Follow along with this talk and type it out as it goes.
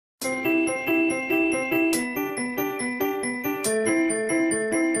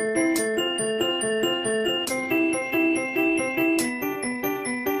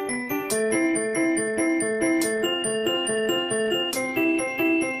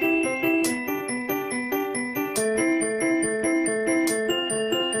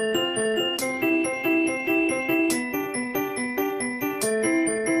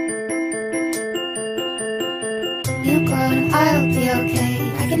You gone, I'll be okay.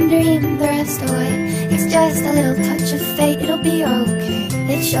 I can dream the rest away. It's just a little touch of fate, it'll be okay.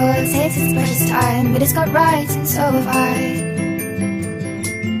 It sure takes its precious time, but it's got rights and so have I.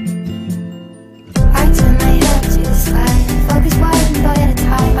 I turn my head to the sky, focus one thought at a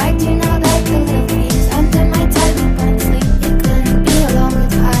time. I do not like the little things, under my tight on sleep. It couldn't be a longer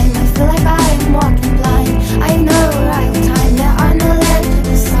time, I feel like I am walking blind. I have no right time, there are no left to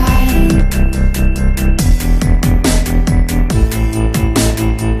decide.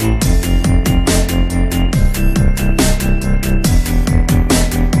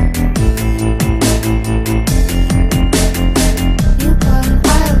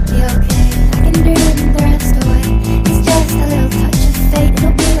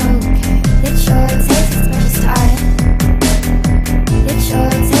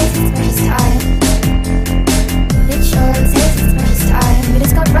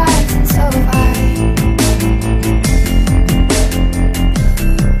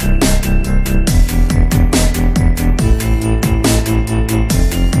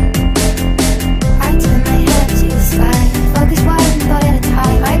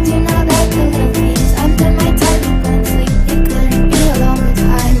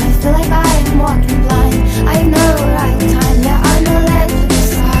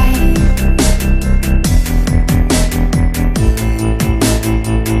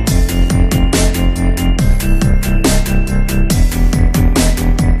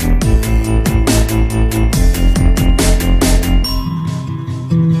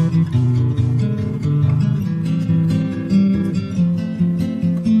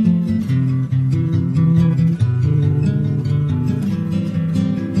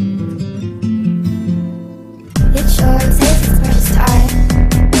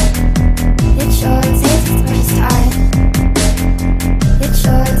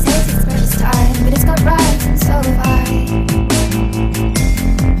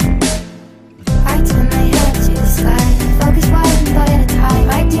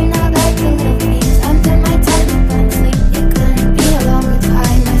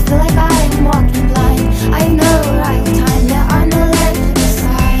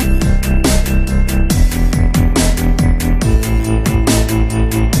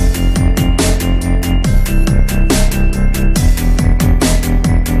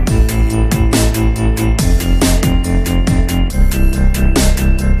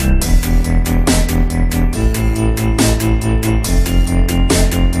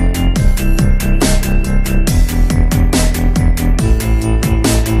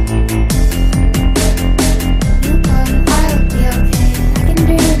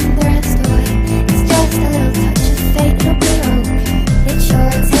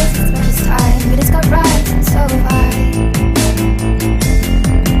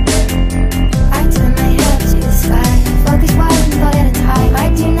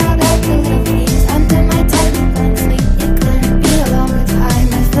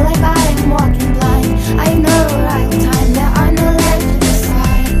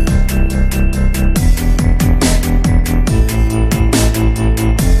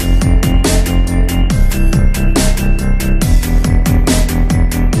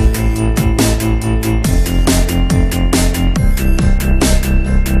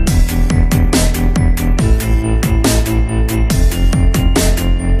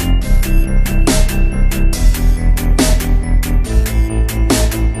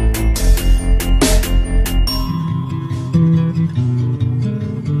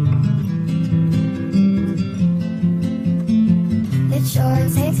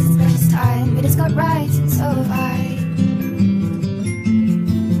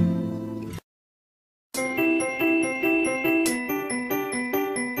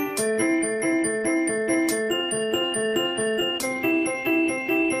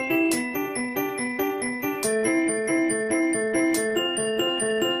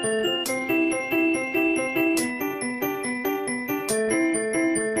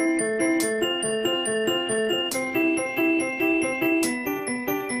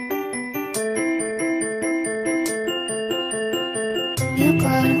 You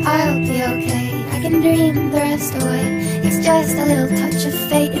gone, I'll be okay. I can dream the rest away. It's just a little touch of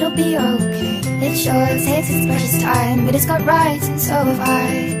fate, it'll be okay. It sure takes its precious time, but it's got rights and so have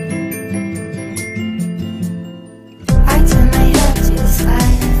I. I turn my head to the sky,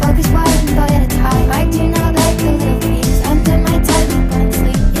 focus one thought at a time. I do not